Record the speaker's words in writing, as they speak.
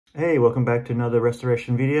Hey, welcome back to another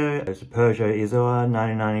restoration video. It's a Peugeot Izoard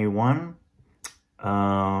 1991.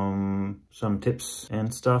 Some tips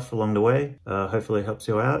and stuff along the way. Hopefully it helps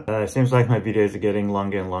you out. It seems like my videos are getting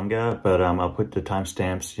longer and longer, but I'll put the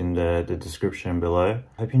timestamps in the description below.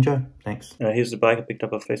 Hope you enjoy. Thanks. Here's the bike I picked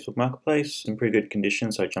up off Facebook Marketplace. In pretty good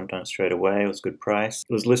condition, so I jumped on it straight away. It was a good price.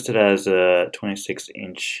 It was listed as a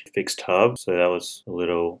 26-inch fixed hub, so that was a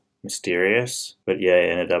little mysterious. But yeah,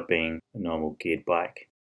 it ended up being a normal geared bike.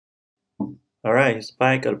 Alright, here's the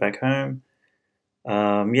bike, got it back home.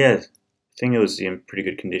 Yeah, I think it was in pretty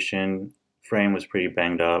good condition. Frame was pretty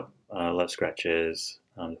banged up, a lot of scratches.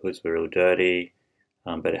 The hoods were real dirty,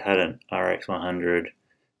 but it had an RX 100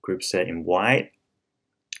 group set in white,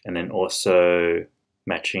 and then also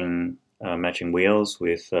matching wheels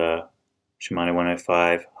with Shimano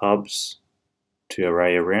 105 hubs, 2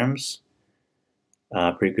 Araya rims.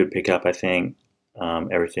 Pretty good pickup, I think.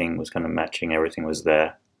 Everything was kind of matching, everything was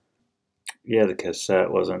there. Yeah, the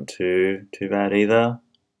cassette wasn't too bad either.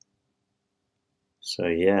 So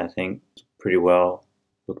yeah, I think it's pretty well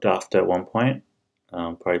looked after at one point.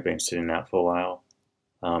 Probably been sitting out for a while.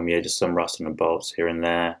 Yeah, just some rust on the bolts here and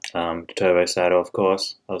there. The turbo saddle, of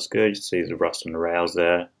course, that was good. You see the rust on the rails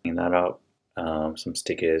there. Clean that up. Some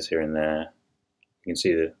stickers here and there. You can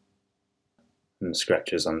see the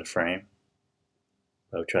scratches on the frame.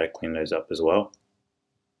 I'll try to clean those up as well.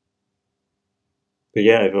 But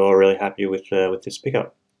yeah, overall really happy with this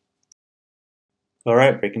pickup.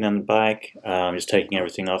 Alright, breaking down the bike, just taking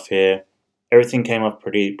everything off here. Everything came off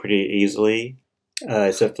pretty easily,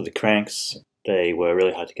 except for the cranks. They were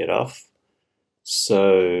really hard to get off.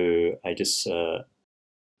 So I just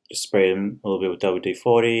sprayed them a little bit with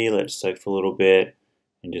WD-40, let it soak for a little bit,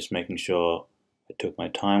 and just making sure I took my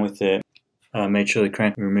time with it. Made sure the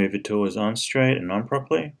crank remover tool was on straight and on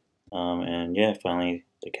properly. And yeah, finally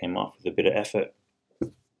they came off with a bit of effort.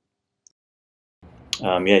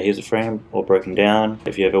 Yeah, here's the frame, all broken down.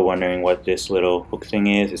 If you're ever wondering what this little hook thing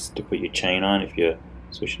is, it's to put your chain on if you're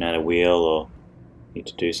switching out a wheel or need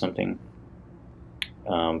to do something.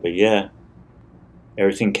 But yeah,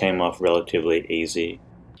 everything came off relatively easy.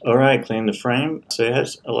 Alright, clean the frame. So it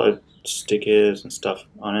has a lot of stickers and stuff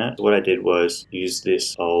on it. What I did was use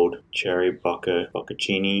this old cherry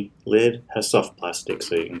bocconcini lid. It has soft plastic,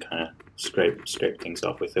 so you can kind of scrape things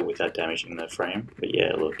off with it without damaging the frame. But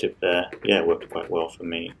yeah, a little tip there. Yeah, it worked quite well for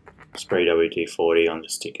me. Spray WD-40 on the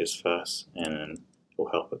stickers first, and then it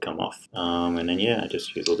will help it come off. And then yeah, I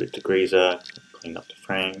just use a little bit of degreaser, clean up the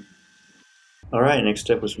frame. Alright, next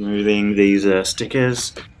step was removing these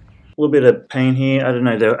stickers. A little bit of pain here. I don't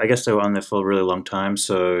know, I guess they were on there for a really long time,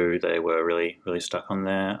 so they were really stuck on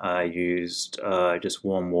there. I used just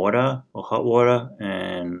warm water or hot water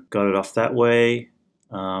and got it off that way.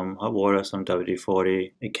 Hot water, some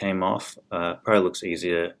WD-40, it came off. Probably looks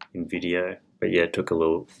easier in video, but yeah, it took a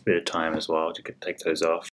little bit of time as well to take those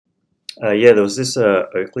off. Yeah, there was this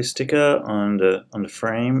Oakley sticker on the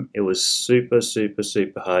frame. It was super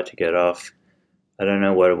hard to get off. I don't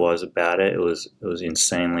know what it was about it. It was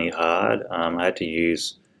insanely hard. I had to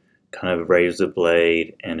use kind of a razor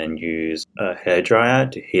blade and then use a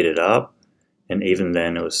hairdryer to heat it up. And even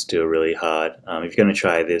then, it was still really hard. If you're going to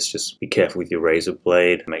try this, just be careful with your razor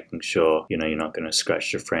blade, making sure you're not going to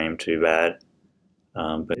scratch the frame too bad.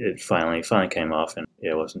 But it finally came off, and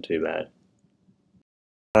yeah, it wasn't too bad.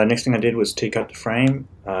 Next thing I did was T-cut the frame.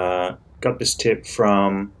 Got this tip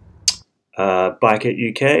from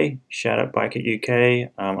Bike@UK, shout out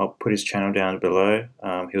Bike@UK. I'll put his channel down below.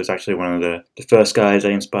 He was actually one of the first guys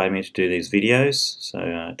that inspired me to do these videos,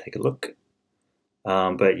 so take a look.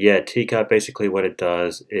 But yeah, T-cut, basically what it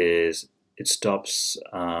does is it stops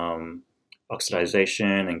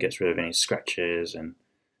oxidization and gets rid of any scratches and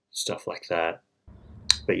stuff like that.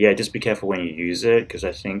 But yeah, just be careful when you use it, because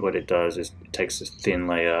I think what it does is it takes a thin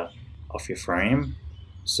layer off your frame.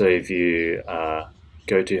 So if you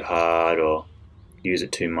go too hard or use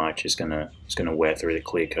it too much, it's gonna wear through the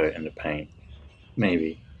clear coat and the paint,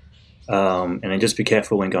 maybe. And then just be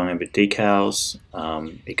careful when going over decals.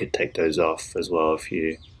 You could take those off as well if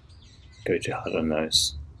you go too hard on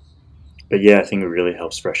those. But yeah, I think it really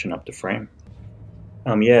helps freshen up the frame.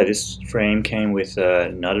 Yeah, this frame came with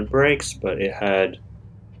nutted brakes, but it had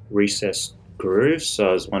recessed grooves, so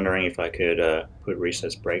I was wondering if I could put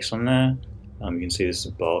recessed brakes on there. You can see this is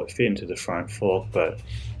a bolt. It fit into the front fork, but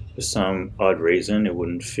for some odd reason it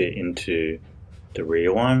wouldn't fit into the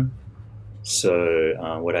rear one.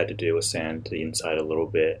 So what I had to do was sand the inside a little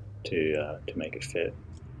bit to make it fit.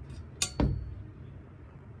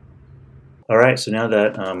 Alright, so now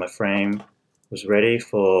that my frame was ready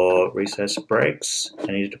for recessed brakes. I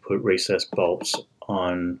needed to put recessed bolts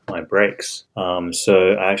on my brakes.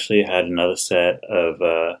 So I actually had another set of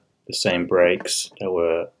the same brakes that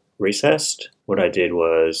were recessed. What I did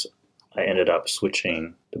was I ended up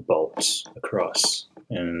switching the bolts across,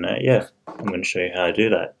 and yeah, I'm going to show you how to do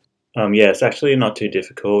that. Yeah, it's actually not too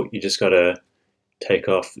difficult. You just got to take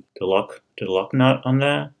off the lock nut on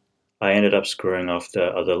there. I ended up screwing off the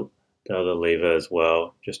other lever as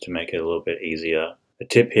well, just to make it a little bit easier. The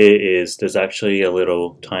tip here is there's actually a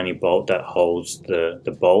little tiny bolt that holds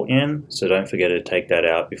the bolt in, so don't forget to take that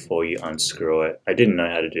out before you unscrew it. I didn't know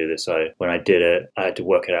how to do this, so when I did it, I had to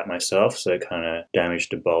work it out myself, so it kind of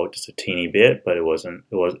damaged the bolt just a teeny bit, but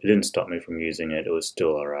it didn't stop me from using it. It was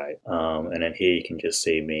still alright. And then here you can just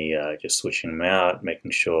see me just switching them out, making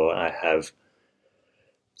sure I have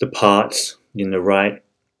the parts in the right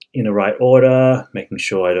order, making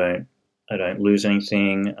sure I don't lose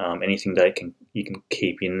anything. Anything that you can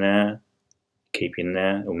keep in there.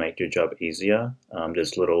 It'll make your job easier.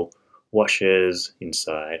 There's little washers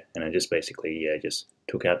inside, and I just basically just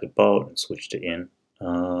took out the bolt and switched it in.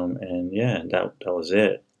 And yeah, that was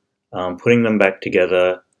it. Putting them back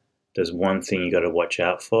together, there's one thing you got to watch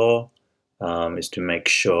out for, is to make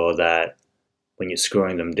sure that when you're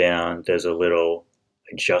screwing them down, there's a little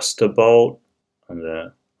adjuster bolt on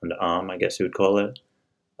the arm, I guess you would call it.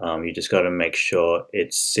 You just got to make sure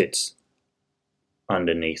it sits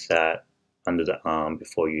underneath that, under the arm,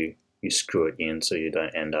 before you screw it in, so you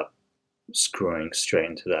don't end up screwing straight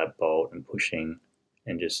into that bolt and pushing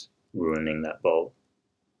and just ruining that bolt.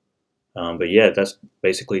 But yeah, that's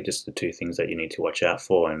basically just the two things that you need to watch out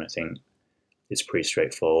for, and I think it's pretty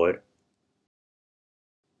straightforward.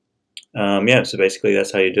 Yeah, so basically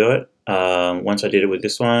that's how you do it. Once I did it with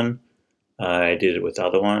this one, I did it with the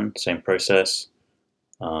other one, same process.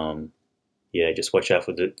 Yeah, just watch out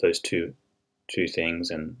for those two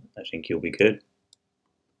things, and I think you'll be good.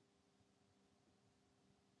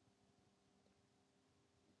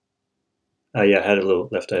 Yeah, I had a little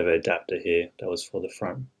leftover adapter here. That was for the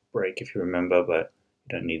front brake, if you remember, but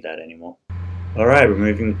you don't need that anymore. Alright,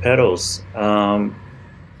 removing the pedals. Yeah,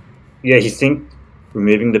 you think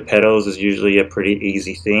removing the pedals is usually a pretty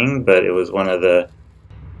easy thing, but it was one of the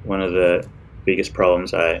biggest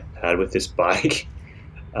problems I had with this bike.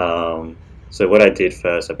 So what I did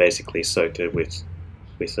first, I basically soaked it with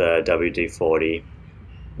WD-40.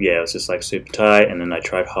 Yeah, it was just like super tight, and then I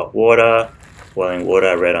tried hot water. Boiling water,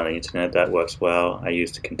 I read on the internet that works well. I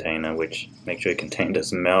used a container, which make sure your container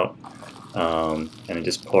doesn't melt, and then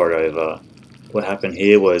just pour it over. What happened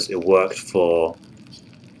here was it worked for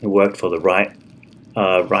the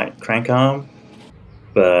right crank arm,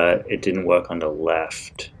 but it didn't work on the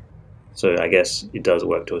left. So I guess it does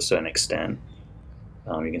work to a certain extent.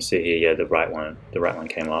 You can see here, yeah, the right one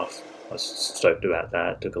came off. I was stoked about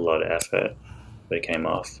that. It took a lot of effort, but it came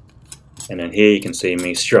off. And then here you can see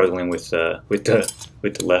me struggling with the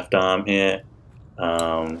left arm here.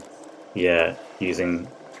 Yeah, using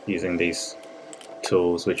these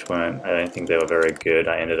tools, which I don't think they were very good.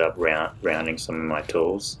 I ended up rounding some of my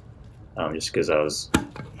tools, just because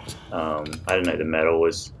I don't know, the metal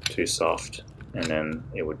was too soft, and then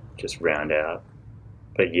it would just round out.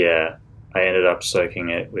 But yeah, I ended up soaking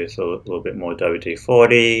it with a little bit more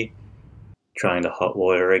WD-40, trying the hot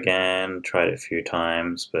water again, tried it a few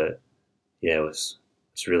times, but yeah, it was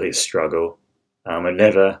really a struggle. I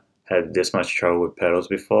never had this much trouble with pedals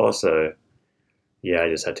before, so yeah, I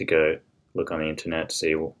just had to go look on the internet to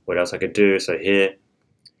see what else I could do. So here,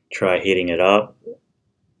 try heating it up,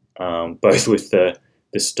 both with the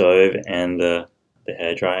stove and the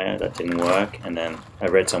hairdryer. That didn't work. And then I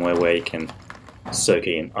read somewhere where you can soak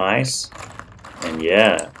it in ice, and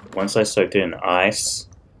yeah, once I soaked it in ice,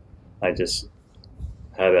 I just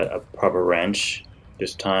had a proper wrench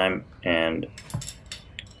this time, and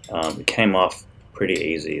it came off pretty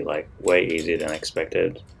easy, like way easier than I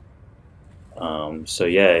expected. So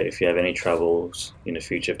yeah, if you have any troubles in the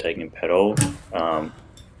future of taking a pedal,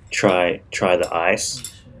 try the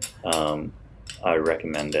ice. I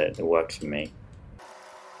recommend it. It worked for me.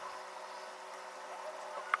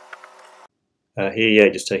 Here, yeah,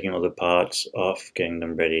 just taking all the parts off, getting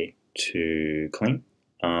them ready to clean.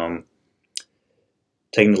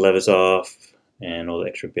 Taking the levers off and all the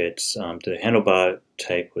extra bits. The handlebar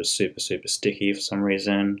tape was super sticky for some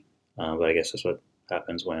reason, but I guess that's what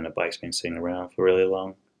happens when a bike's been sitting around for really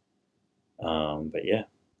long. But yeah.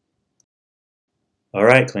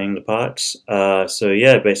 Alright, cleaning the parts. So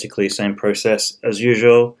yeah, basically same process as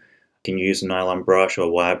usual. You can use a nylon brush or a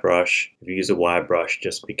wire brush. If you use a wire brush,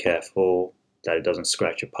 just be careful that it doesn't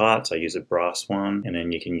scratch your parts. I use a brass one, and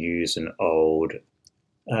then you can use an old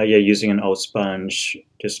Yeah, using an old sponge,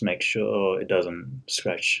 just make sure it doesn't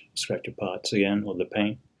scratch your parts again or the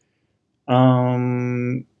paint.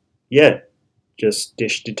 Yeah, just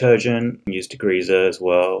dish detergent. Use degreaser as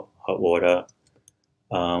well, hot water.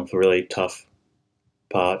 For really tough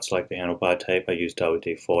parts like the handlebar tape, I use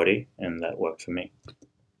WD-40, and that worked for me.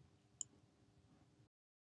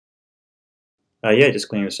 Yeah, just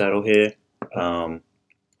clean the saddle here.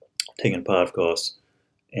 Taking it apart, of course.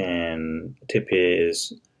 And the tip here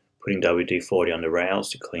is putting WD-40 on the rails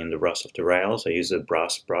to clean the rust off the rails. I use a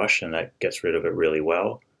brass brush, and that gets rid of it really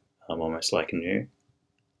well, almost like new.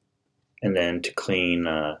 And then to clean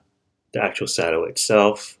the actual saddle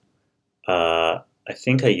itself, I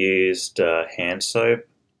think I used hand soap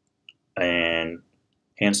and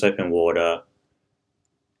water,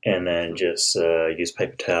 and then just use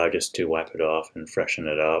paper towel just to wipe it off and freshen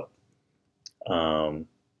it up.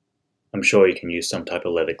 I'm sure you can use some type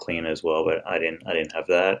of leather cleaner as well, but I didn't have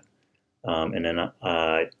that. And then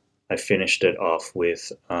I finished it off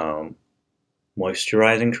with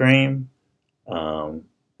moisturizing cream,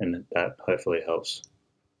 and that hopefully helps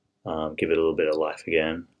give it a little bit of life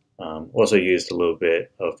again. Also used a little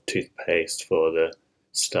bit of toothpaste for the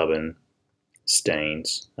stubborn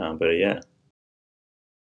stains, but yeah,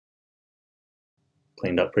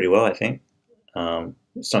 cleaned up pretty well, I think.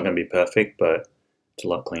 It's not going to be perfect, but it's a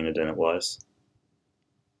lot cleaner than it was.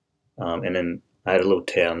 And then I had a little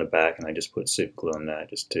tear on the back, and I just put super glue on that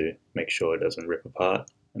just to make sure it doesn't rip apart,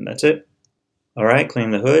 and that's it. Alright,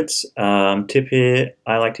 clean the hoods. Tip here,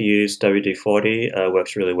 I like to use WD-40,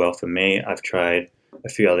 works really well for me. I've tried a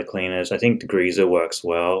few other cleaners. I think degreaser works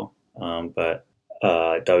well, but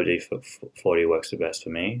WD-40 works the best for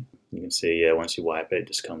me. You can see, yeah, once you wipe it, it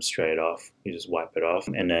just comes straight off. You just wipe it off.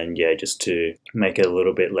 And then, yeah, just to make it a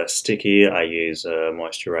little bit less sticky, I use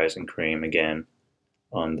moisturizing cream again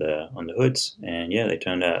on the hoods. And yeah, they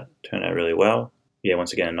turned out really well. Yeah,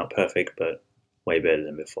 once again, not perfect, but way better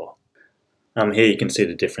than before. Here you can see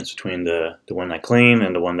the difference between the one I cleaned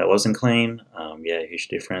and the one that wasn't clean. Yeah, huge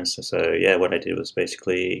difference. So yeah, what I did was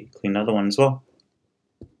basically clean another one as well.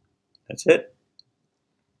 That's it.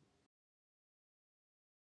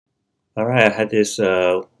 Alright, I had this,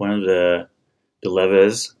 one of the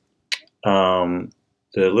levers, the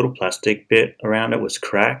little plastic bit around it was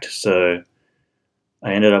cracked, so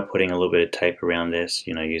I ended up putting a little bit of tape around this,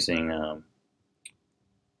 you know, using,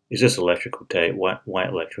 it's just electrical tape, white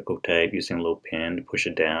electrical tape, using a little pin to push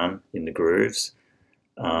it down in the grooves,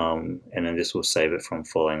 and then this will save it from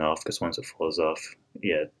falling off, because once it falls off,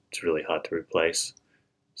 yeah, it's really hard to replace.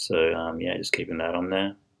 So yeah, just keeping that on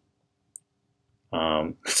there.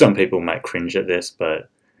 Some people might cringe at this, but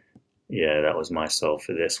yeah, that was my solve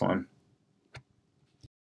for this one.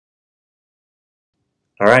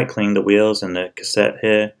 Alright, clean the wheels and the cassette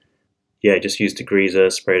here. Yeah, just use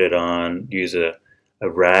degreaser, sprayed it on, use a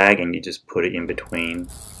rag, and you just put it in between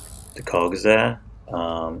the cogs there,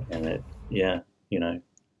 and it, yeah, you know,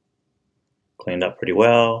 cleaned up pretty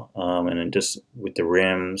well. And then just with the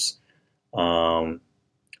rims,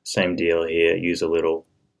 same deal here, use a little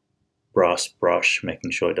brass brush,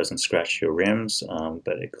 making sure it doesn't scratch your rims,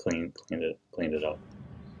 but it cleaned it up.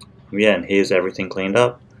 Yeah, and here's everything cleaned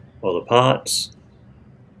up, all the parts.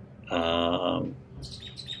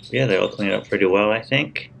 Yeah, they all cleaned up pretty well, I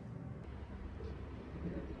think.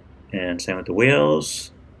 And same with the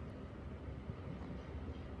wheels,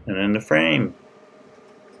 and then the frame.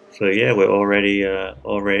 So yeah, we're all ready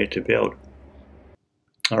to build.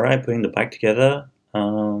 All right, putting the bike together.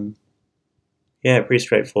 Yeah, pretty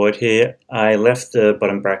straightforward here. I left the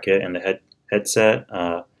bottom bracket and the headset.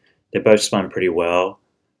 They both spun pretty well,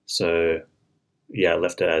 so yeah, I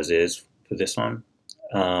left it as is for this one.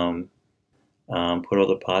 Put all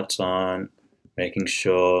the parts on, making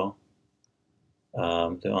sure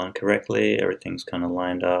they're on correctly. Everything's kind of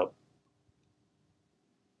lined up.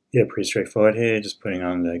 Yeah, pretty straightforward here. Just putting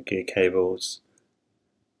on the gear cables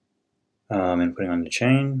and putting on the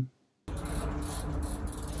chain.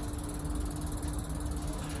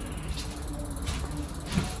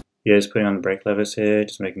 Yeah, just putting on the brake levers here,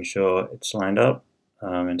 just making sure it's lined up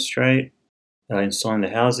and straight. Installing the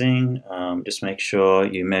housing, just make sure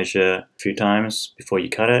you measure a few times before you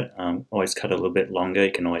cut it. Always cut it a little bit longer,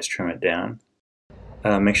 you can always trim it down.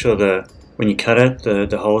 Make sure when you cut it,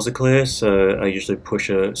 the holes are clear, so I usually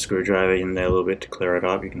push a screwdriver in there a little bit to clear it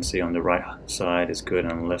up. You can see on the right side is good,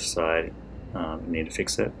 and on the left side you need to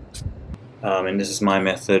fix it. And this is my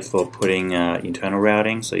method for putting internal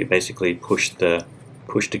routing, so you basically push the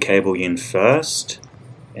cable in first,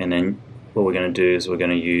 and then what we're going to do is we're going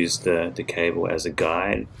to use the cable as a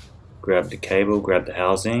guide. Grab the cable, grab the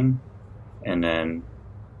housing, and then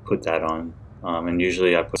put that on And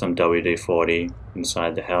usually I put some WD-40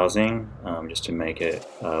 inside the housing just to make it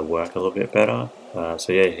work a little bit better.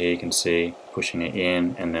 So yeah, here you can see pushing it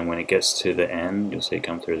in, and then when it gets to the end, you'll see it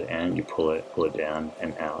come through the end, you pull it down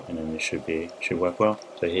and out, and then it should work well.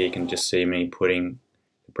 So here you can just see me putting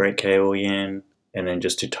the brake cable in, and then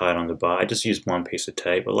just to tie it on the bar, I just use one piece of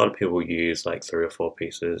tape. A lot of people use like 3 or 4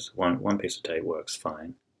 pieces. One piece of tape works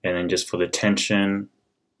fine. And then just for the tension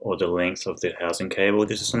or the length of the housing cable,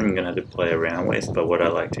 this is something you're going to have to play around with, but what I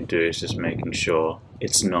like to do is just making sure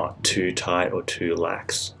it's not too tight or too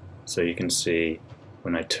lax. So you can see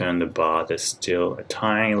when I turn the bar, there's still a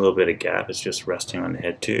tiny little bit of gap. It's just resting on the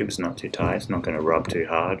head tube. It's not too tight. It's not going to rub too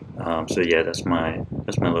hard. So yeah, that's my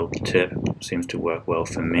little tip. Seems to work well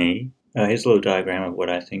for me. Here's a little diagram of what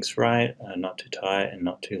I think's right. Not too tight and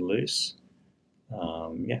not too loose.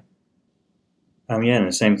 Yeah, and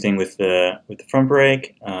the same thing with the front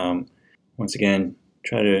brake. Once again,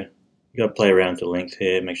 you gotta play around with the length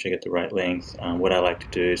here, make sure you get the right length. What I like to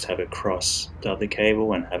do is have it cross the other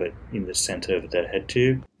cable and have it in the center of the head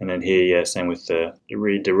tube. And then here, yeah, same with the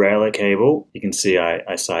rear derailleur cable. You can see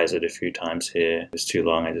I size it a few times here. If it's too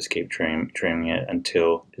long, I just keep trimming it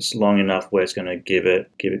until it's long enough where it's gonna give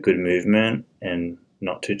it good movement and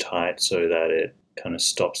not too tight so that it kind of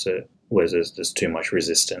stops it where there's too much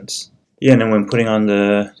resistance. Yeah, and then when putting on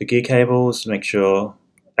the gear cables, make sure,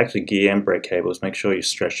 actually gear and brake cables, make sure you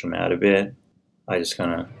stretch them out a bit. I just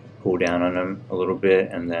kind of pull down on them a little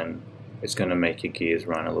bit, and then it's going to make your gears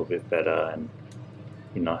run a little bit better and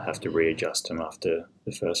you not have to readjust them after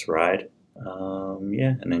the first ride.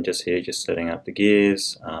 Yeah, and then just here, just setting up the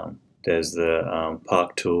gears. There's the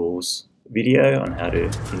Park Tools video on how to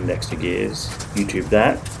index the gears. YouTube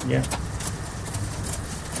that, yeah.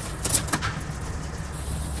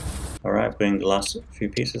 Alright, putting the last few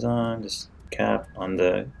pieces on, just cap on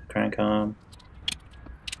the crank arm,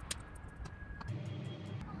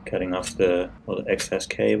 cutting off all the excess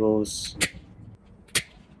cables.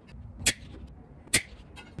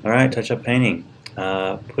 Alright, touch up painting. Put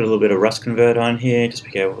a little bit of rust convert on here, just be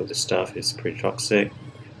careful with this stuff, it's pretty toxic.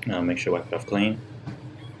 Make sure you wipe it off clean.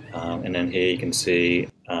 And then here you can see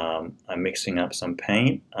I'm mixing up some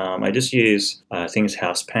paint. I just use, I think it's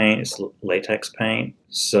house paint, it's latex paint.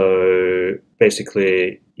 So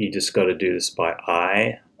basically you just got to do this by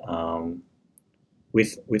eye.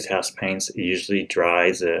 With house paints, it usually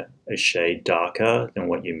dries a shade darker than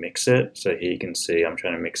what you mix it. So here you can see I'm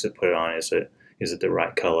trying to mix it, put it on, is it the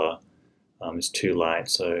right color? It's too light,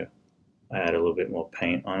 so I add a little bit more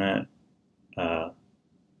paint on it.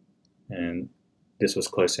 And this was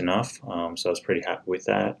close enough, so I was pretty happy with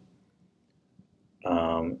that.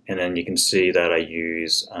 And then you can see that I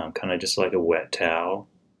use kind of just like a wet towel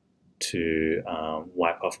to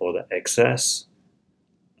wipe off all the excess.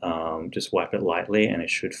 Just wipe it lightly, and it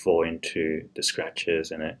should fall into the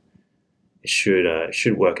scratches, and it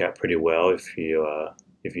should work out pretty well if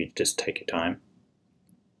you just take your time.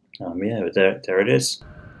 Yeah, but there it is.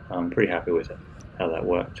 I'm pretty happy with it, how that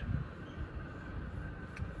worked.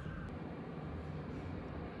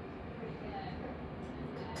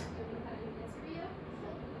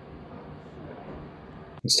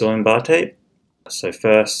 Installing Bartape. So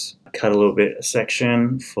first, cut a little bit of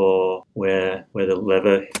section for where the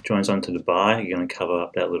lever joins onto the bar. You're going to cover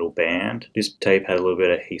up that little band. This tape had a little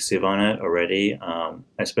bit of adhesive on it already.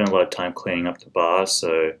 I spent a lot of time cleaning up the bar,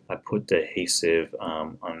 so I put the adhesive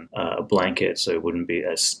on a blanket so it wouldn't be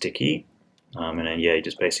as sticky. And then yeah, you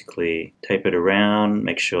just basically tape it around,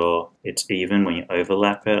 make sure it's even when you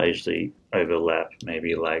overlap it. I usually overlap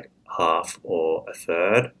maybe like half or a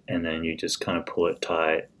third, and then you just kind of pull it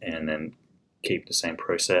tight and then keep the same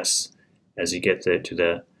process. As you get to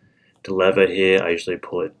the lever here, I usually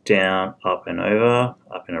pull it down, up and over,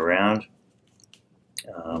 up and around.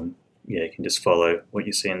 Yeah, you can just follow what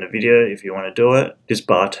you see in the video if you want to do it. This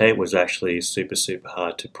bar tape was actually super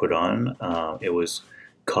hard to put on. It was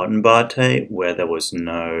cotton bar tape where there was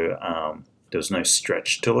no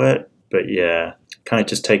stretch to it. But yeah, kind of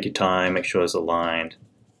just take your time, make sure it's aligned.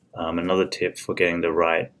 Another tip for getting the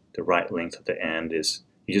right length at the end is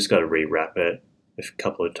you just got to rewrap it a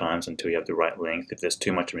couple of times until you have the right length. If there's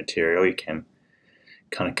too much material, you can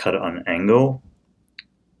kind of cut it on an angle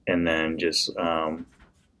and then just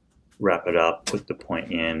wrap it up, put the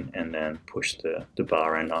point in, and then push the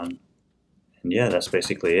bar end on. And yeah, that's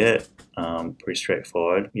basically it. Pretty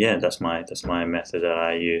straightforward. Yeah, that's my method that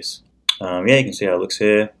I use. Yeah, you can see how it looks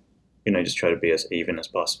here. You know, just try to be as even as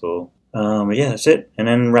possible. But yeah, that's it. And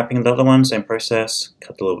then wrapping the other one, same process.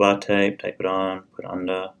 Cut the little bar tape, tape it on, put it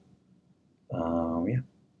under. Yeah.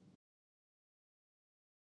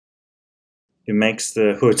 It makes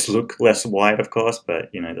the hoods look less wide, of course, but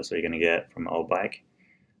you know, that's what you're going to get from an old bike.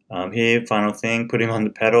 Here, final thing, putting on the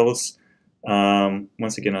pedals.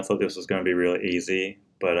 Once again, I thought this was going to be really easy,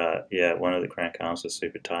 but yeah, one of the crank arms was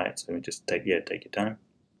super tight, so just take your time.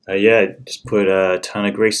 Yeah, just put a ton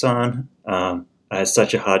of grease on. I had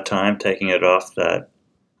such a hard time taking it off that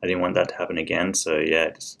I didn't want that to happen again, so yeah,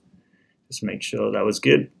 just make sure that was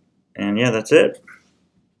good. And yeah, that's it.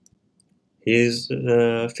 Here's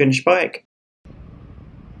the finished bike.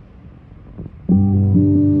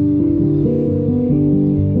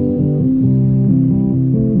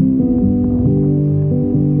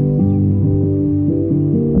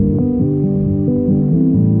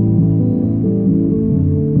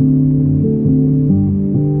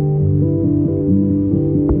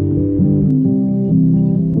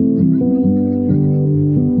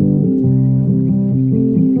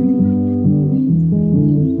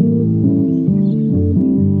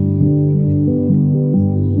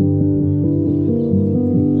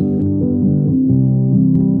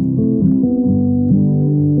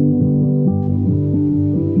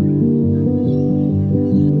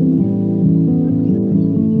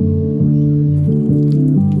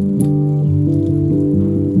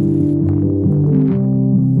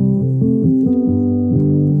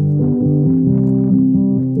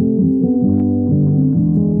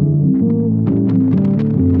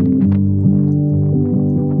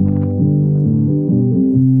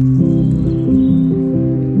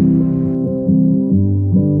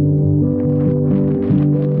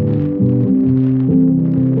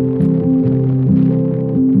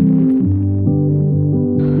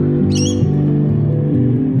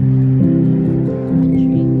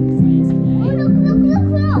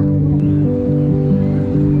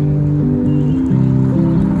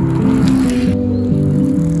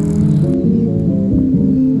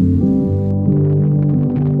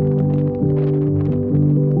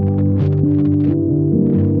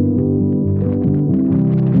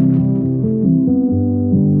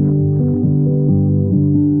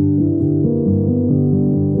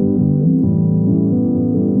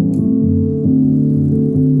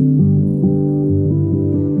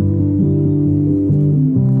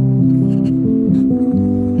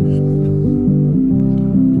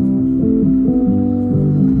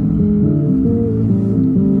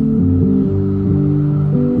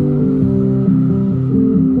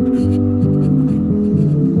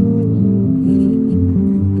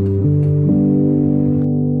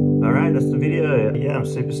 Yeah, I'm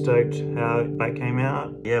super stoked how the bike came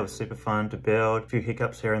out. Yeah, it was super fun to build. A few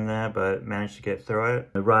hiccups here and there, but managed to get through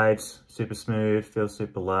it. The ride's super smooth, feels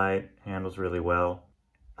super light, handles really well.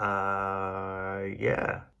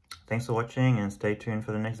 Yeah, thanks for watching and stay tuned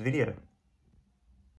for the next video.